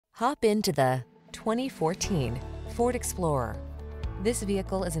Hop into the 2014 Ford Explorer. This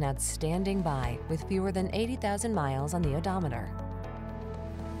vehicle is an outstanding buy with fewer than 80,000 miles on the odometer.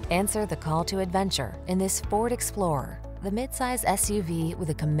 Answer the call to adventure in this Ford Explorer, the midsize SUV with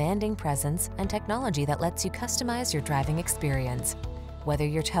a commanding presence and technology that lets you customize your driving experience. Whether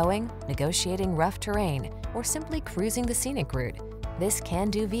you're towing, negotiating rough terrain, or simply cruising the scenic route, this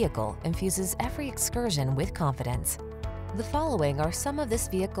can-do vehicle infuses every excursion with confidence. The following are some of this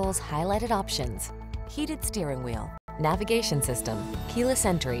vehicle's highlighted options: heated steering wheel, navigation system, keyless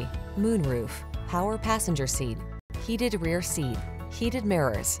entry, moonroof, power passenger seat, heated rear seat, heated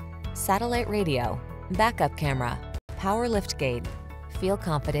mirrors, satellite radio, backup camera, power liftgate. Feel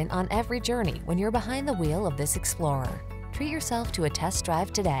confident on every journey when you're behind the wheel of this Explorer. Treat yourself to a test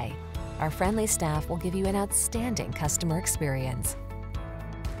drive today. Our friendly staff will give you an outstanding customer experience.